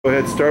Go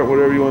ahead, start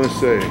whatever you want to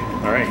say.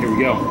 All right, here we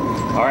go.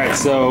 All right,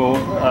 so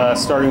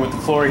starting with the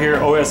floor here,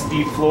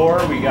 OSB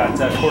floor. We got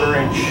 1/4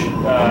 inch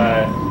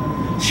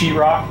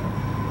sheetrock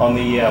on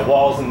the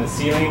walls and the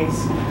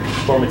ceilings.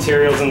 For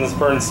materials in this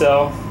burn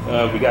cell,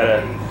 we got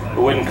a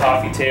wooden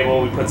coffee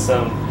table. We put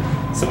some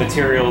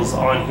materials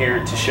on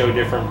here to show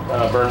different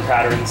burn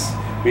patterns.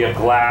 We have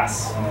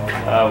glass.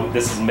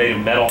 This is made of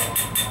metal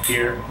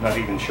here. Not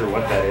even sure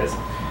what that is.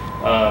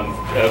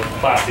 A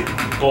plastic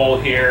bowl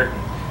here.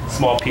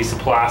 Small piece of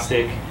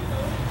plastic.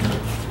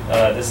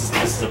 This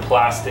is a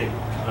plastic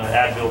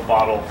Advil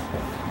bottle,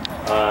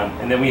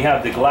 and then we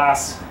have the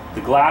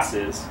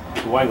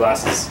wine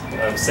glasses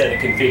set in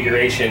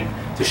configuration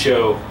to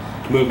show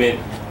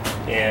movement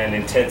and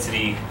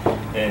intensity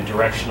and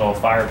directional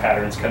fire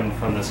patterns coming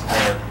from this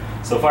corner.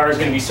 So fire is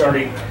going to be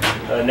starting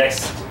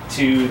next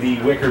to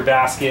the wicker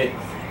basket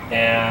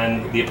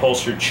and the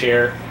upholstered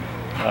chair.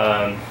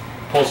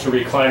 Upholstered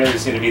recliner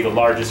is going to be the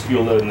largest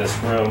fuel load in this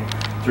room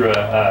through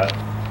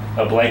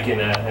a blanket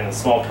and a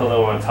small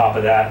pillow on top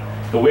of that.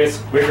 The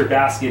wicker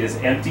basket is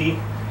empty.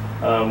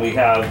 We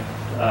have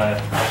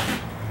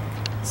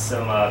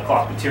some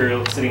cloth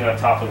material sitting on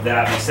top of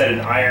that. We set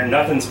an iron.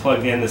 Nothing's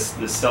plugged in. This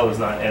cell is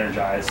not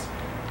energized.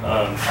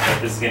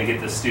 This is going to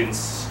get the students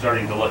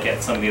starting to look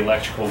at some of the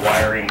electrical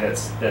wiring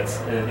that's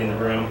in the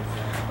room.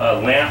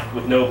 Lamp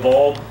with no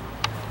bulb,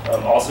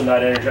 also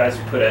not energized.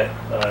 We put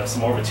some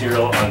more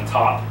material on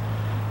top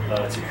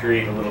to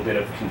create a little bit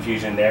of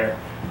confusion there.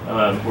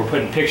 We're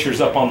putting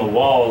pictures up on the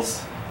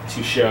walls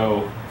to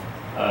show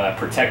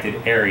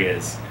protected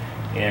areas,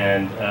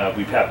 and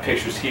we have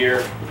pictures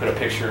here. We put a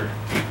picture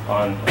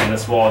on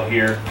this wall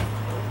here,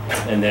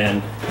 and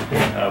then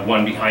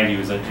one behind you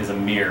is a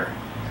mirror.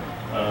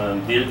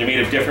 They're made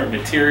of different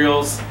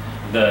materials.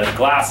 The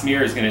glass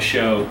mirror is going to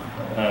show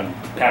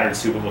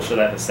patterns too, but we'll show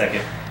that in a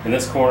second. In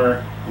this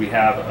corner we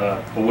have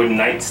a wooden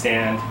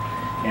nightstand,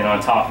 and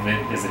on top of it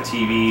is a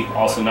TV,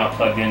 also not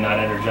plugged in, not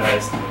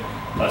energized.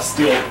 A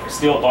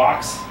steel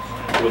box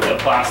with a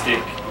plastic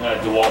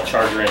DeWalt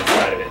charger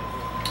inside of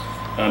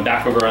it.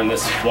 Back over on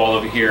this wall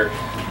over here,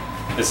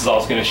 this is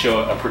also going to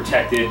show a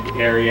protected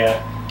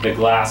area. The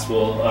glass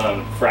will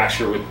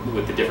fracture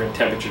with the different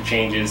temperature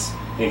changes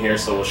in here,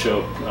 so we'll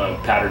show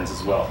patterns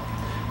as well.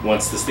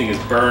 Once this thing is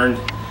burned,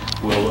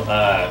 we'll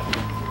have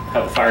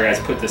the fire guys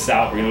put this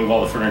out. We're going to move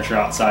all the furniture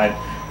outside,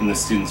 and the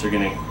students are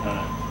going to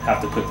have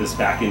to put this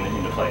back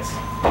into place.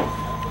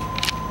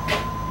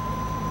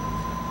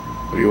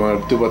 What do you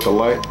want to do about the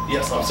light?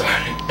 Yes, I'm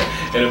sorry.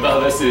 And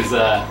above this is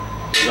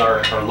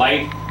our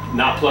light,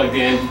 not plugged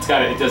in.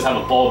 It does have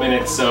a bulb in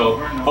it, so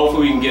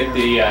hopefully we can get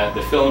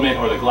the filament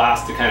or the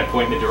glass to kind of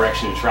point in the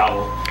direction of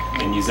travel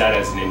and use that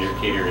as an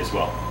indicator as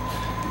well.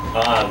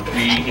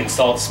 We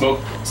installed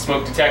smoke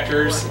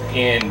detectors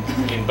in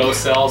both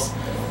cells.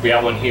 We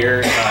have one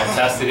here,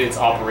 tested it, it's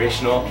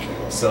operational,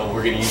 so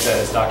we're going to use that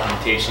as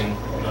documentation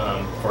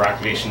for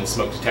activation of the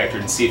smoke detector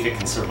and see if it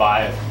can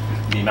survive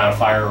the amount of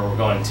fire we're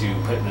going to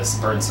put in this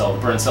burn cell. The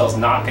burn cell is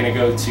not going to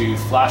go to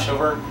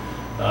flashover.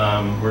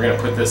 We're going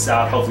to put this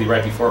out hopefully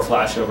right before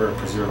flashover and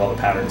preserve all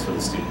the patterns for the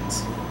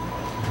students.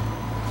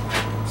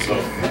 So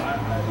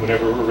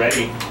whenever we're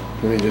ready,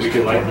 we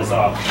can light this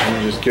off.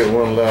 Let me just get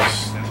one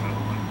last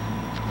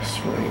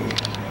swing.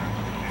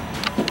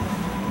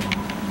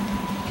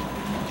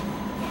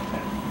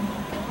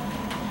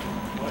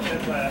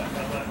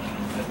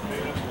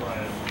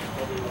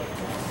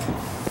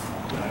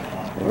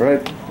 All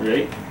right.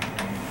 Ready?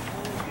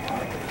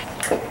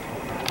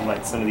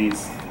 Light some of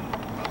these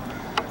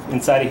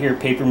inside of here.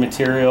 Paper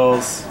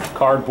materials,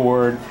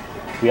 cardboard.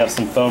 We have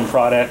some foam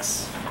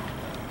products.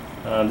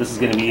 This is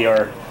going to be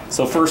our.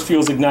 So first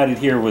fuels ignited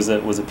here was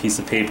a piece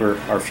of paper.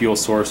 Our fuel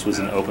source was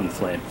an open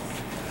flame.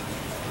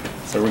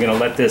 So we're going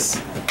to let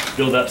this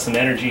build up some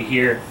energy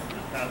here.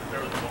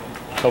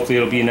 Hopefully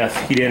it'll be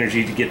enough heat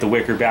energy to get the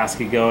wicker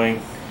basket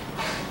going,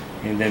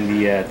 and then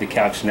the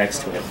couch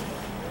next to it.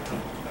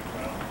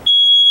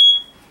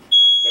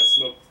 Got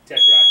smoke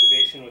detector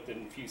activation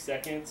within a few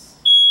seconds.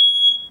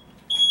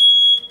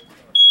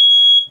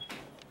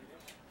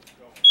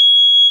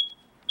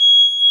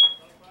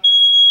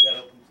 We got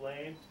open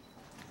flame.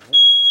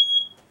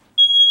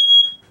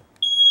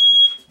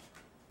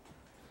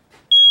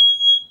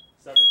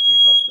 Starting to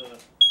creep up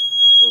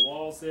the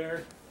walls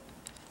there.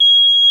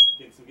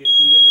 Getting some good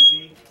heat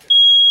energy.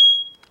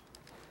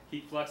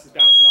 Heat flux is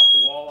bouncing off the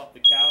wall, off the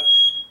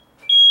couch.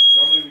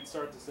 Normally we'd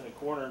start this in a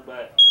corner,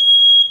 but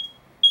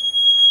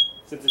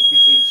since it's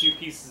between two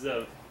pieces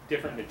of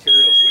different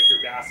materials,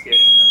 wicker basket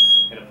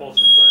and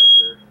upholstered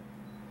furniture,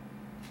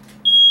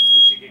 we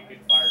should get good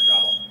fire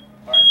travel.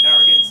 Alright, now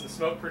we're getting some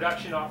smoke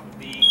production off of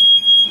the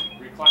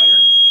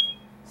recliner.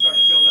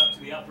 Starting to build up to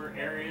the upper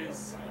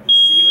areas of the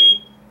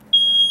ceiling.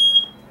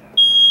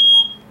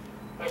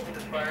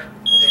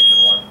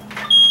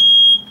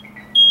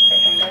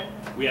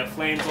 We have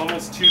flames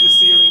almost to the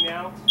ceiling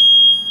now.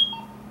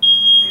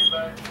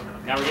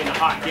 Now we're getting a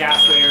hot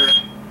gas layer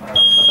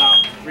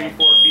about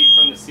 3-4 feet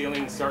from the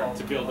ceiling starting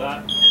to build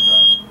up.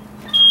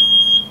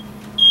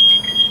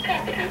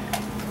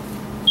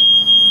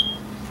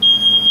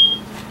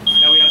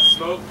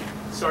 smoke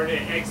starting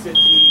to exit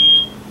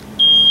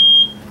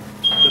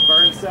the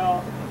burn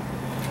cell.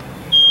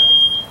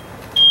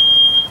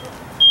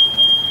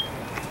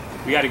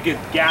 We got a good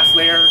gas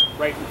layer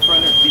right in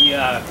front of the,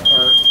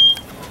 or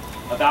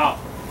about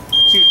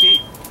 2 feet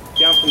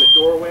down from the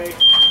doorway.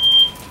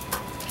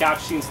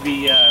 Couch seems to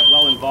be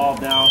well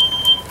involved now.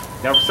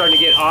 Now we're starting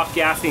to get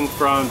off-gassing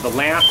from the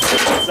lamp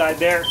inside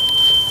there.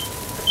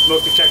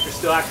 Smoke detector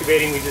still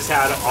activating. We just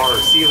had our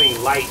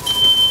ceiling light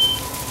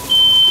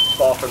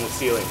fall from the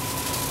ceiling.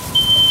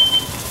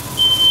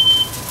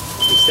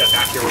 We'll step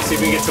back here. We'll see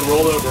if we can get some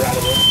rollover out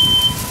of it.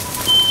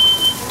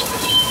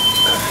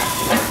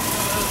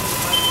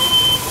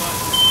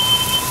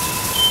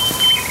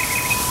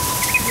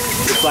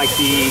 Looks like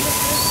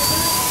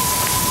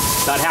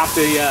about half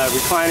the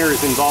recliner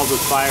is involved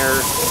with fire.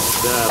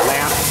 The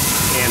lamp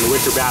and the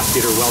wicker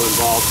basket are well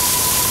involved.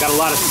 Got a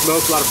lot of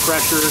smoke, a lot of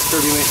pressure,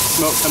 turbulent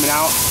smoke coming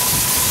out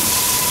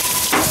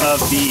of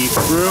the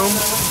room.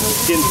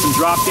 Getting some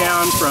drop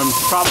down from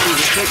probably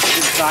the kitchen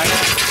inside.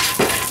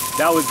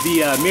 That was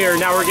the mirror.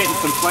 Now we're getting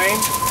some flame.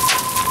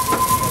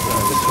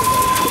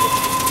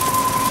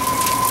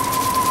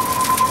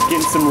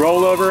 Getting some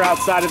rollover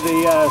outside of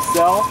the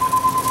cell.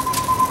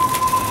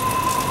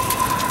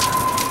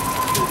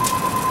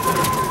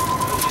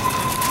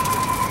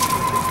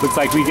 Looks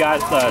like we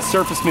got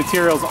surface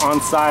materials on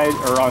side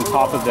or on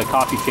top of the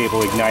coffee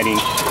table igniting.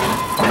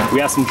 We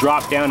have some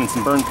drop down and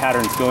some burn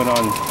patterns going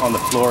on the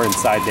floor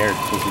inside there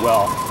as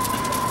well.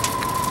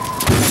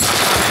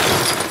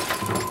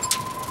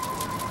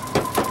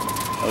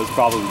 That was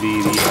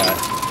probably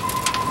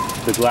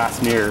the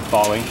glass mirror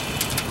falling.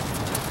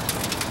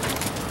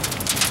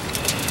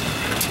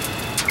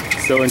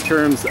 So in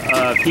terms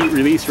of heat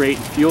release rate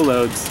and fuel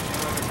loads,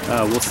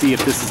 we'll see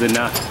if this is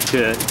enough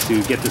to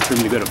get this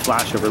room to go to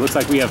flashover. Looks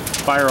like we have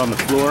fire on the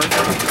floor.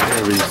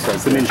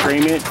 Some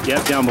entrainment,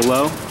 yep, down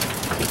below.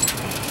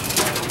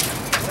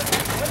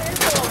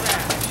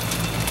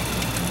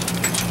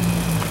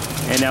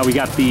 And now we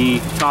got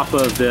the top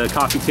of the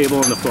coffee table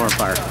and the floor on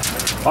fire.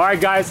 All right,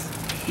 guys,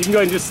 you can go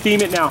ahead and just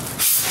steam it now.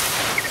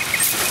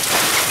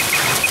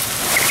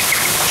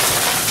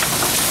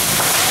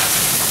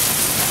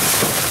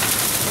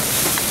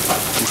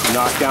 Some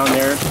knockdown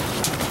there.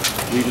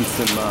 Leaving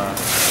some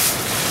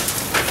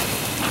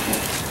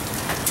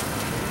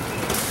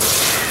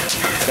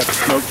got the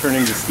smoke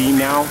turning to steam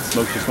now.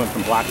 Smoke just went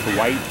from black to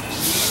white.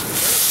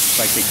 Looks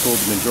like they cooled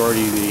the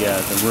majority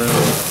of the room.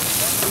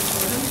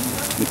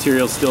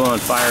 Materials still on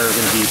fire are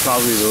going to be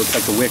probably, it looks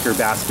like the wicker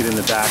basket in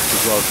the back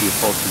as well as the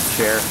upholstered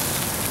chair.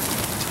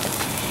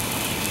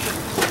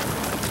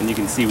 And you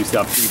can see we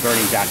still have tree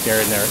burning back there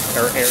in their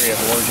area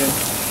of origin.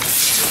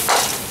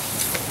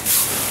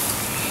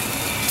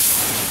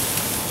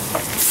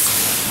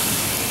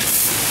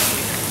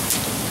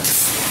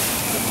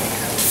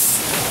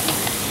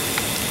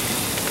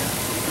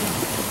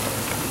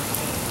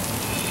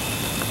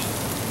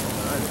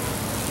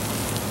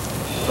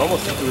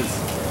 Almost,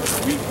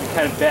 we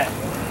kind of bet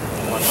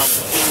on how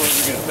much fuel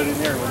we're going to put in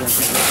there, whether it's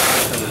going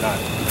to be or not.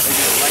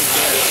 Maybe right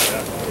there,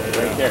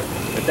 right there.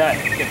 If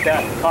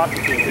that coffee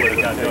table would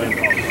have got going,